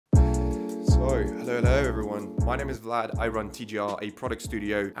Hello everyone. My name is Vlad. I run TGR, a product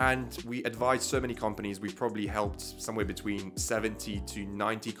studio, and we advise so many companies. We've probably helped somewhere between 70 to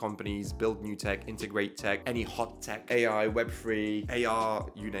 90 companies build new tech, integrate tech, any hot tech, AI, Web3, AR,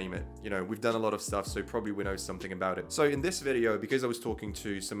 you name it. You know, we've done a lot of stuff, so probably we know something about it. So in this video, because I was talking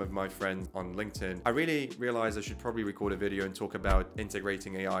to some of my friends on LinkedIn, I really realized I should probably record a video and talk about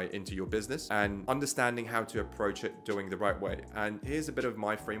integrating AI into your business and understanding how to approach it doing the right way. And here's a bit of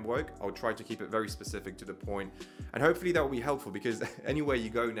my framework. I'll try to keep it very specific to the point, and hopefully that will be helpful, because anywhere you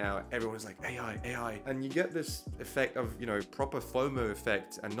go now, everyone's like AI, and you get this effect of, you know, proper FOMO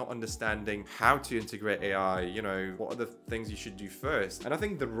effect and not understanding how to integrate AI. You know, what are the things you should do first? And I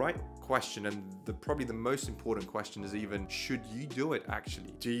think the right question, and probably the most important question, is even, should you do it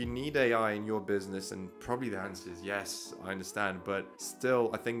actually? Do you need AI in your business? And probably the answer is yes, I understand, but still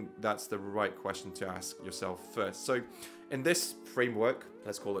I think that's the right question to ask yourself first. So in this framework,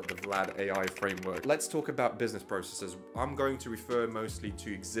 let's call it the Vlad AI framework, let's talk about business processes. I'm going to refer mostly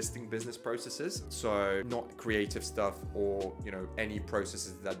to existing business processes, so not creative stuff or, you know, any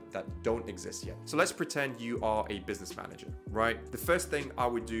processes that don't exist yet. So let's pretend you are a business manager, right? The first thing I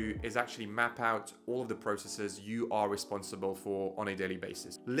would do is actually map out all of the processes you are responsible for on a daily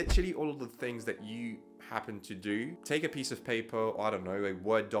basis. Literally all of the things that you happen to do. Take a piece of paper, or I don't know, a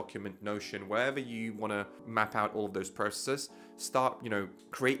Word document, Notion, wherever you want to map out all of those processes. Start, you know,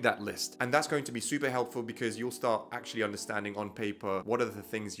 create that list. And that's going to be super helpful, because you'll start actually understanding on paper what are the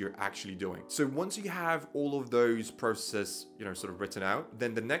things you're actually doing. So once you have all of those processes, you know, sort of written out,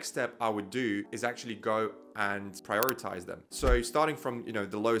 then the next step I would do is actually go and prioritize them. So starting from, you know,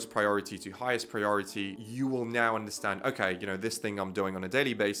 the lowest priority to highest priority, you will now understand, okay, you know, this thing I'm doing on a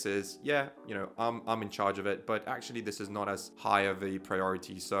daily basis, yeah, you know, I'm in charge of it, but actually this is not as high of a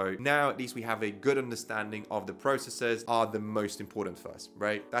priority. So now at least we have a good understanding of the processes are the most important first,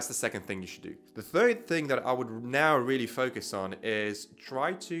 right? That's the second thing you should do. The third thing that I would now really focus on is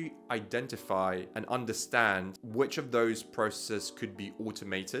try to identify and understand which of those processes could be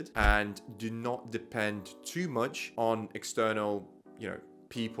automated, and do not depend too much on external, you know,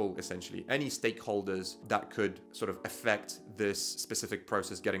 people, essentially any stakeholders that could sort of affect this specific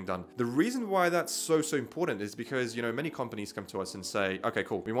process getting done. The reason why that's so important is because, you know, many companies come to us and say, okay,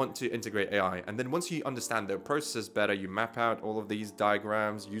 cool, we want to integrate AI. And then once you understand their processes better, you map out all of these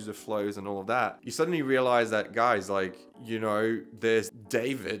diagrams, user flows and all of that, you suddenly realize that, guys, like, you know, there's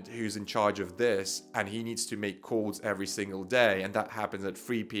David who's in charge of this, and he needs to make calls every single day, and that happens at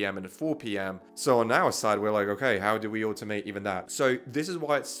 3 p.m. and at 4 p.m. So on our side, we're like, okay, how do we automate even that? So this is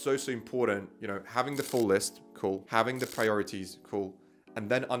why it's so important, you know, having the full list, cool, having the priorities, cool, and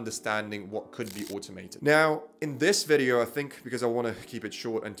then understanding what could be automated. Now, in this video, I think, because I want to keep it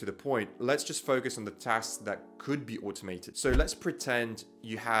short and to the point, let's just focus on the tasks that could be automated. So let's pretend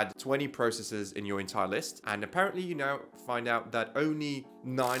you had 20 processes in your entire list, and apparently you now find out that only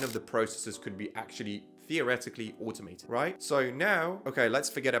 9 of the processes could be actually theoretically automated, right? So now, okay, let's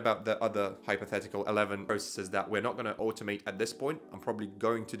forget about the other hypothetical 11 processes that we're not going to automate at this point. I'm probably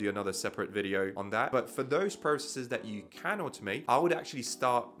going to do another separate video on that. But for those processes that you can automate, I would actually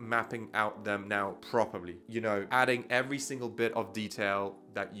start mapping out them now properly, you know, adding every single bit of detail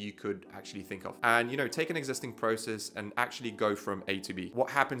that you could actually think of. And, you know, take an existing process and actually go from A to B. What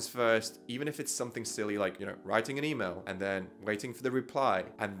happens first, even if it's something silly like, you know, writing an email and then waiting for the reply,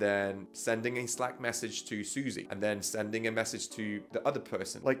 and then sending a Slack message to Susie, and then sending a message to the other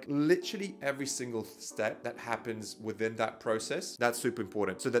person. Like literally every single step that happens within that process, that's super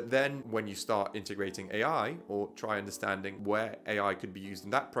important. So that then when you start integrating AI, or try understanding where AI could be used in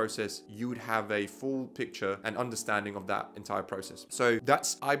that process, you would have a full picture and understanding of that entire process. So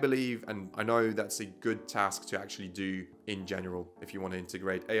that's, I believe, and I know that's a good task to actually do in general if you want to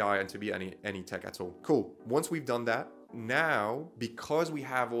integrate AI and to be any tech at all. Cool. Once we've done that, now, because we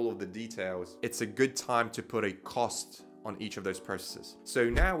have all of the details, it's a good time to put a cost on each of those processes. So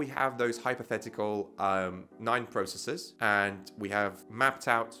now we have those hypothetical 9 processes, and we have mapped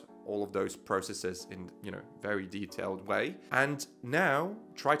out all of those processes in, you know, very detailed way. And now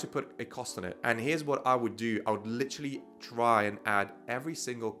try to put a cost on it. And here's what I would do. I would literally try and add every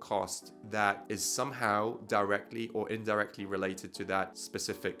single cost that is somehow directly or indirectly related to that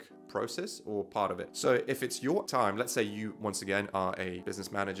specific process or part of it. So if it's your time, let's say you once again are a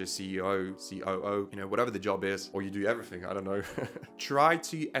business manager, CEO, COO, you know, whatever the job is, or you do everything, I don't know. Try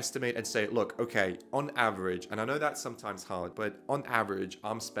to estimate and say, look, okay, on average, and I know that's sometimes hard, but on average,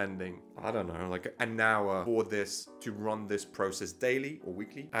 I'm spending, I don't know, like an hour for this to run this process daily or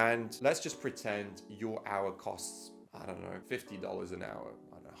weekly. And let's just pretend your hour costs, I don't know, $50 an hour,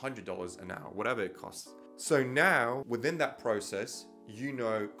 I don't know, $100 an hour, whatever it costs. So now within that process, you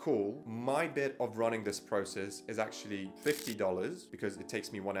know, cool, my bit of running this process is actually $50 because it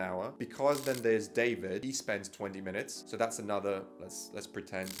takes me 1 hour. Because then there's David, he spends 20 minutes. So that's another, let's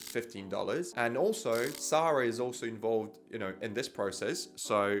pretend $15. And also Sarah is also involved, you know, in this process.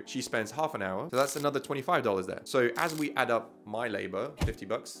 So she spends half an hour. So that's another $25 there. So as we add up my labor, 50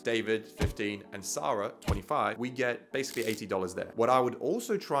 bucks, David, 15, and Sarah, 25, we get basically $80 there. What I would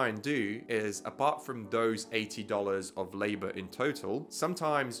also try and do is, apart from those $80 of labor in total,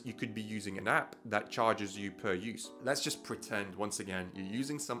 sometimes you could be using an app that charges you per use. Let's just pretend once again, you're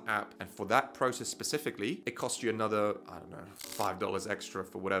using some app, and for that process specifically, it costs you another, I don't know, $5 extra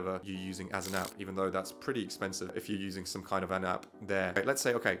for whatever you're using as an app, even though that's pretty expensive if you're using some kind of an app there. Let's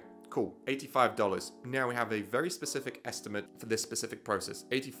say, okay, cool, $85. Now we have a very specific estimate for this specific process,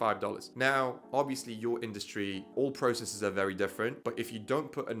 $85. Now, obviously your industry, all processes are very different, but if you don't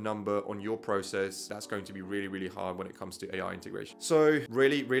put a number on your process, that's going to be really, really hard when it comes to AI integration. So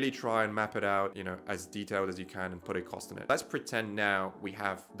really, really try and map it out, you know, as detailed as you can and put a cost in it. Let's pretend now we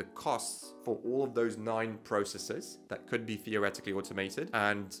have the costs for all of those 9 processes that could be theoretically automated.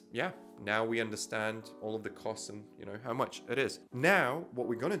 And yeah, now we understand all of the costs and, you know, how much it is. Now, what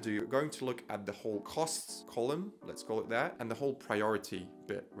we're going to do, we're going to look at the whole costs column, let's call it that, and the whole priority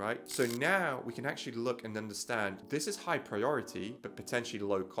bit, right? So now we can actually look and understand this is high priority, but potentially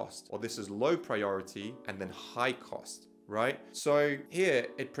low cost, or this is low priority and then high cost. Right? So here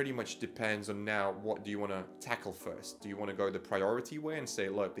it pretty much depends on now what do you want to tackle first? Do you want to go the priority way and say,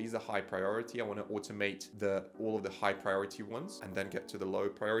 look, these are high priority, I want to automate all of the high priority ones and then get to the low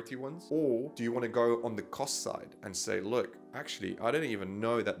priority ones? Or do you want to go on the cost side and say, look, actually, I didn't even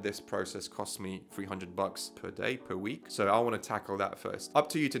know that this process cost me $300 per day, per week. So I want to tackle that first. Up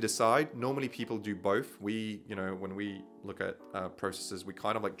to you to decide. Normally people do both. We, you know, when we look at processes, we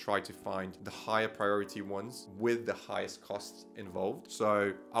kind of like try to find the higher priority ones with the highest costs involved.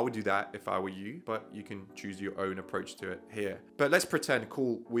 So I would do that if I were you, but you can choose your own approach to it here. But let's pretend,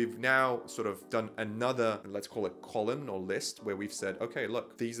 cool, we've now sort of done another, let's call it column or list, where we've said, okay,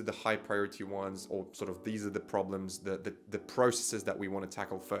 look, these are the high priority ones, or sort of these are the problems, the processes that we want to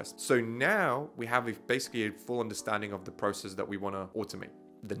tackle first. So now we have basically a full understanding of the process that we want to automate.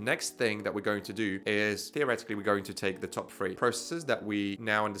 The next thing that we're going to do is, theoretically, we're going to take the top 3 processes that we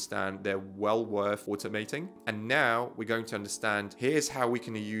now understand they're well worth automating. And now we're going to understand, here's how we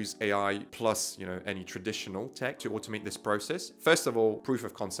can use AI plus, you know, any traditional tech to automate this process. First of all, proof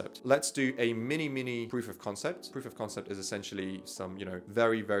of concept. Let's do a mini proof of concept. Proof of concept is essentially some, you know,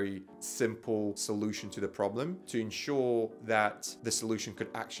 very, very simple solution to the problem to ensure that the solution could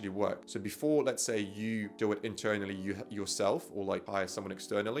actually work. So before, let's say you do it internally yourself, or like hire someone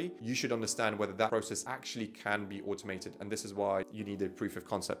externally, you should understand whether that process actually can be automated. And this is why you need a proof of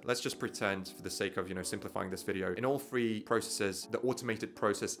concept. Let's just pretend, for the sake of, you know, simplifying this video, in all 3 processes, the automated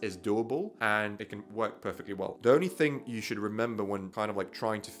process is doable and it can work perfectly well. The only thing you should remember when kind of like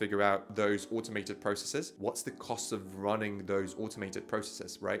trying to figure out those automated processes, what's the cost of running those automated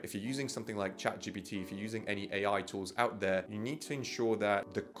processes, right? If you're using something like ChatGPT, if you're using any AI tools out there, you need to ensure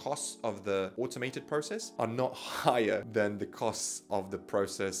that the costs of the automated process are not higher than the costs of the process,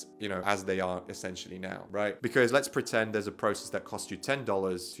 you know, as they are essentially now, right? Because let's pretend there's a process that costs you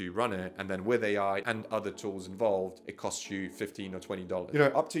 $10 to run it, and then with AI and other tools involved, it costs you $15 or $20. You know,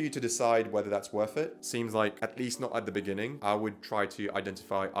 up to you to decide whether that's worth it. Seems like, at least not at the beginning, I would try to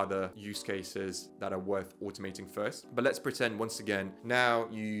identify other use cases that are worth automating first. But let's pretend once again, now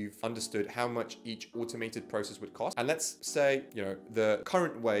you've understood how much each automated process would cost. And let's say, you know, the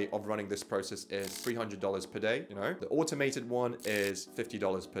current way of running this process is $300 per day. You know, the automated one is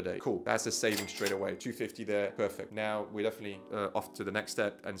 $50 per day. Cool. That's a saving straight away. $250 there. Perfect. Now we're definitely off to the next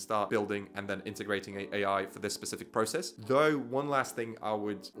step and start building and then integrating AI for this specific process. Though one last thing I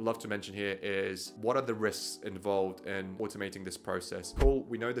would love to mention here is, what are the risks involved in automating this process? Cool.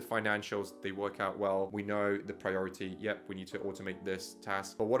 We know the financials, they work out well. We know the priority. Yep, we need to automate this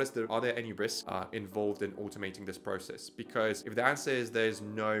task. But are there any risks involved in automating this process? Because if the answer is there's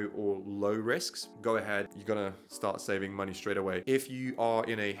no or low risks, go ahead. You're gonna start saving money straight away. If you are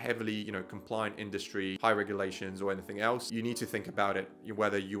in a heavily, you know, compliant industry, high regulations or anything else, you need to think about it,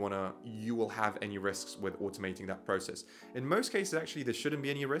 whether you will have any risks with automating that process. In most cases, actually, there shouldn't be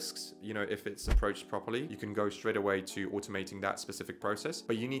any risks. You know, if it's approached properly, you can go straight away to automating that specific process,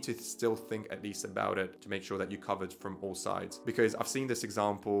 but you need to still think at least about it to make sure that you're covered from all sides. Because I've seen this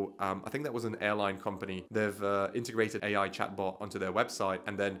example, I think that was an airline company. They've integrated AI chatbot onto their website,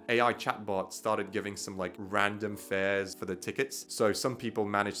 and then AI chatbot started giving some like random fares for the tickets. So some some people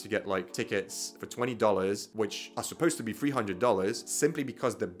manage to get like tickets for $20, which are supposed to be $300, simply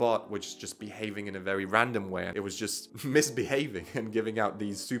because the bot was just behaving in a very random way. It was just misbehaving and giving out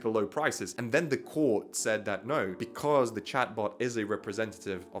these super low prices. And then the court said that no, because the chatbot is a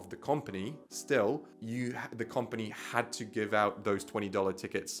representative of the company, still, the company had to give out those $20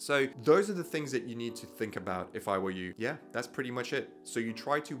 tickets. So those are the things that you need to think about if I were you. Yeah, that's pretty much it. So you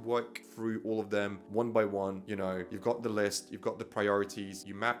try to work through all of them one by one. You know, you've got the list, you've got the priorities,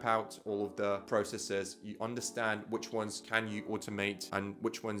 you map out all of the processes, you understand which ones can you automate and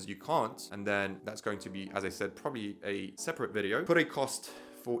which ones you can't. And then that's going to be, as I said, probably a separate video. Put a cost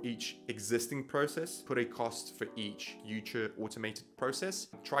for each existing process, put a cost for each future automated process.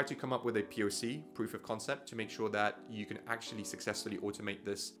 Try to come up with a POC, proof of concept, to make sure that you can actually successfully automate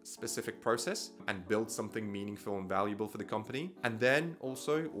this specific process and build something meaningful and valuable for the company. And then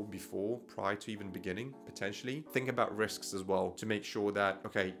also, or before, prior to even beginning, potentially, think about risks as well to make sure that,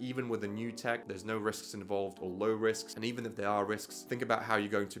 okay, even with a new tech, there's no risks involved or low risks. And even if there are risks, think about how you're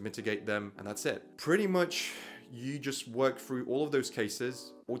going to mitigate them. And that's it. Pretty much, you just work through all of those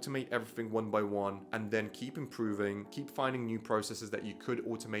cases, automate everything one by one, and then keep improving, keep finding new processes that you could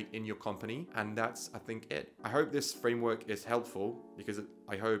automate in your company. And that's, I think, it. I hope this framework is helpful because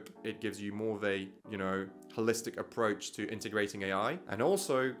I hope it gives you more of a, holistic approach to integrating AI. And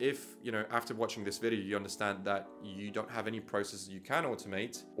also, if, after watching this video, you understand that you don't have any processes you can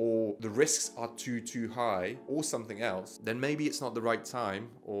automate, or the risks are too high, or something else, then maybe it's not the right time,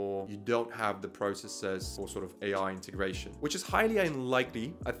 or you don't have the processes for sort of AI integration, which is highly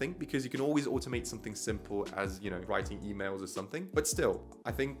unlikely, I think, because you can always automate something simple as, writing emails or something. But still,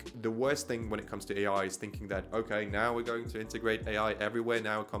 I think the worst thing when it comes to AI is thinking that, okay, now we're going to integrate AI everywhere in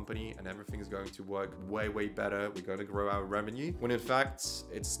our company and everything is going to work way better. We're going to grow our revenue. When in fact,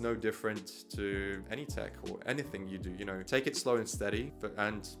 it's no different to any tech or anything you do. Take it slow and steady,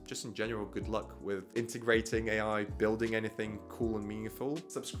 and just in general, good luck with integrating AI, building anything cool and meaningful.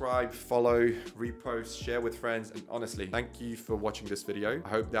 Subscribe, follow, repost, share with friends. And honestly, thank you for watching this video. I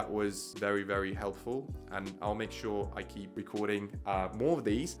hope that was very helpful, and I'll make sure I keep recording more of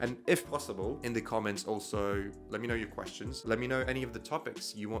these. And if possible, in the comments also, let me know your questions. Let me know any of the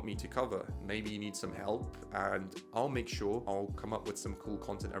topics you want me to cover. Maybe you need some help, and I'll make sure I'll come up with some cool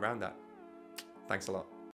content around that. Thanks a lot.